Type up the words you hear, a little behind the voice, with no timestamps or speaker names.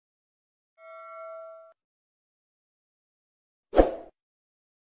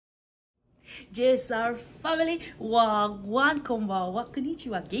JSR family, wagwan konbanwa,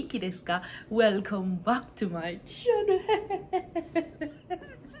 konnichiwa, genki desu ka? Welcome back to my channel.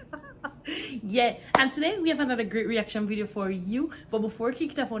 Yeah, and today we have another great reaction video for you. But before we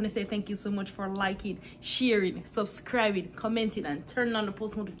kick it off, I want to say thank you so much for liking, sharing, subscribing, commenting, and turning on the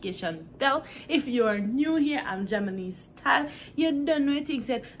post notification bell. If you are new here, I'm Jamanese Style. You don't know anything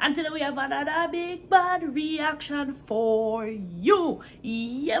said. And today we have another big bad reaction for you.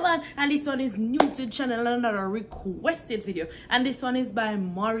 Yeah, man. And this one is new to the channel, another requested video. And this one is by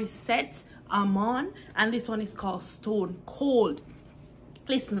Morissette, Amon, and this one is called Stone Cold.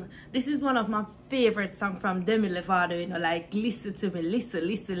 Listen, this is one of my favorite songs from Demi Lovato, you know, like listen to me,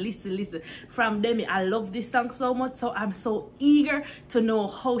 listen from Demi. I love this song so much, so I'm so eager to know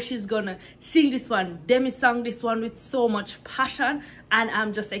how she's gonna sing this one. Demi sang this one with so much passion, and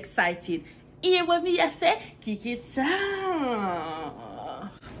I'm just excited. Here with me, I say, kick it down.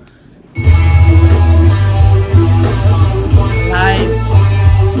 Live.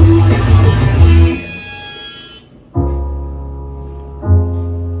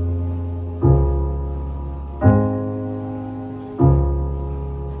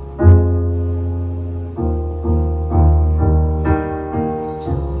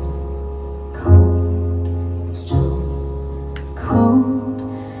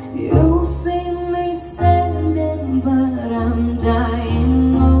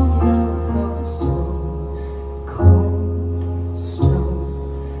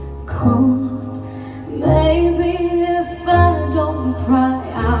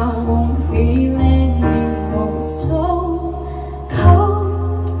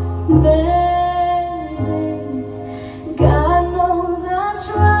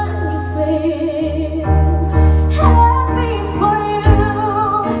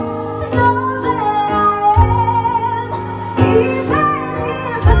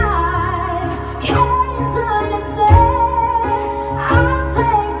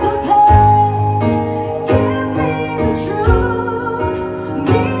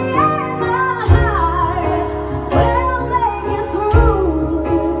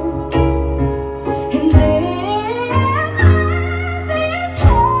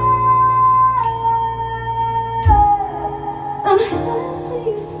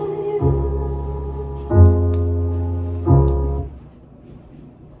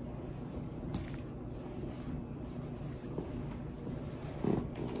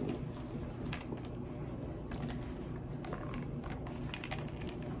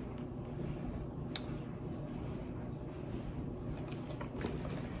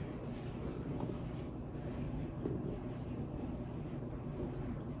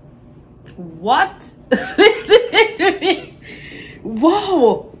 What?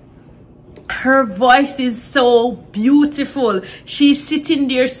 Wow, her voice is so beautiful. She's sitting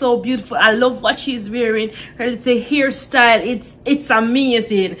there so beautiful. I love what she's wearing. Her little hairstyle, it's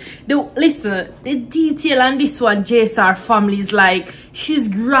amazing. Listen, the detail on this one, JSR family, is like she's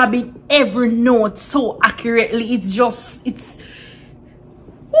grabbing every note so accurately. It's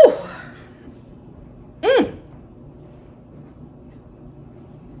whew.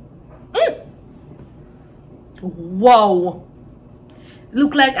 Wow,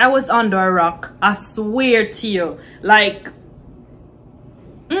 look like I was under a rock, I swear to you. Like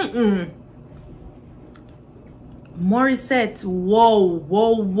Morissette, whoa.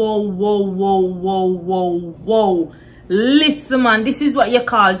 Listen, man, this is what you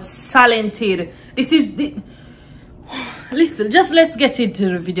call talented. This is the listen, just let's get into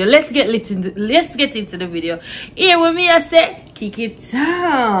the video. Let's get into the video. Here with me, I say kick it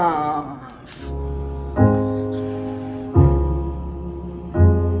off.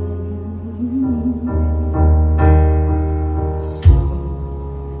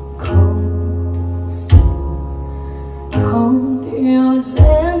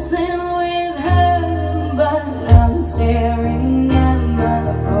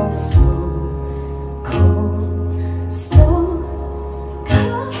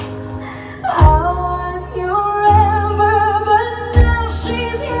 I was your ember, but now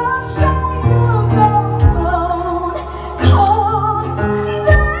she's your shine.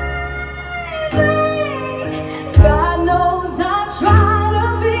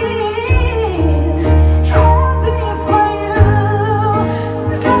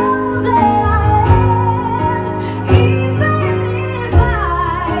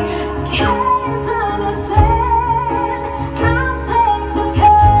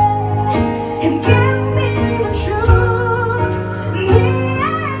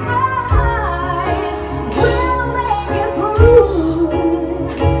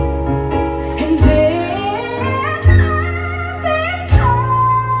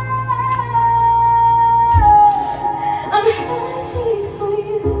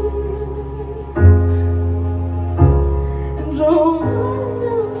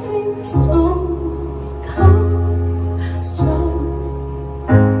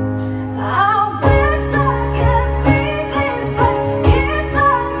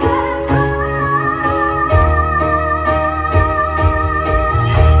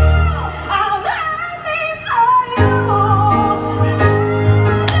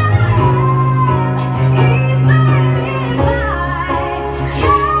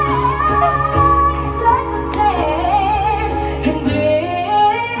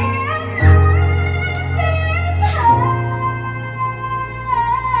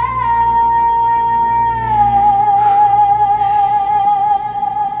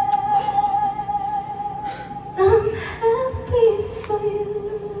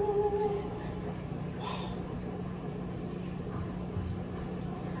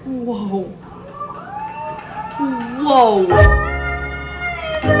 Whoa. Whoa.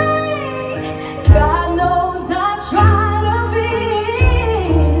 God knows I try to be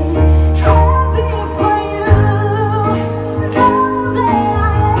happy for you. Know that I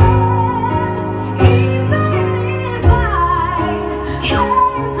am, even if I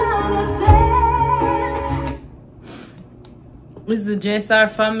can't understand. This is the JSR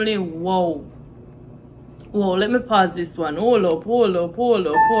family. Whoa. Whoa, let me pause this one. Hold up. Whoa.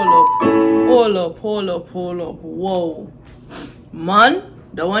 Man,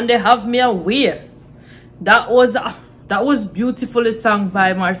 the one they have me away. That was beautifully sung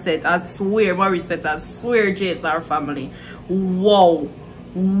by Morissette. I swear, Morissette. I swear, JSR family. Whoa.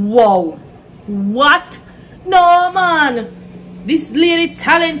 What? No, man. This lady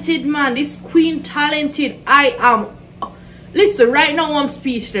talented, man. This queen talented. I am. Listen, right now I'm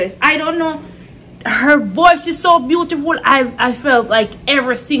speechless. I don't know. Her voice is so beautiful. I felt like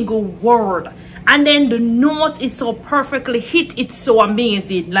every single word, and then the note is so perfectly hit. It's so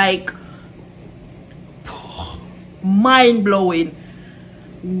amazing, like mind-blowing.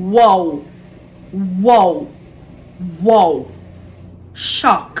 Wow.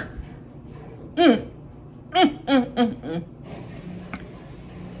 Shock.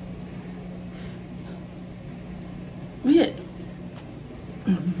 Weird.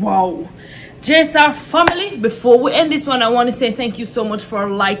 Wow. JSR family, before we end this one, I want to say thank you so much for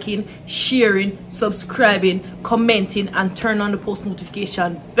liking, sharing, subscribing, commenting, and turn on the post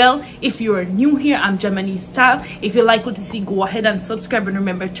notification bell. If you are new here, I'm Jamanese Style. If you like what you see, go ahead and subscribe, and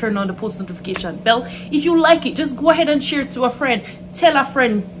remember, turn on the post notification bell. If you like it, just go ahead and share it to a friend. Tell a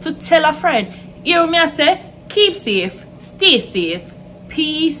friend to tell a friend. Hear me I say, keep safe, stay safe,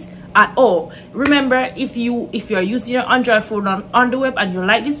 peace. Remember, if you are using your Android phone on the web and you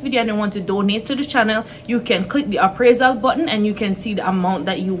like this video and you want to donate to the channel, you can click the appraisal button and you can see the amount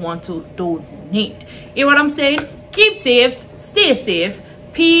that you want to donate. Hear what I'm saying? Keep safe, stay safe,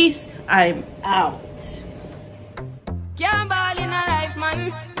 peace. I'm out. Can't ball in a life,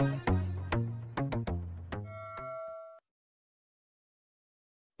 man.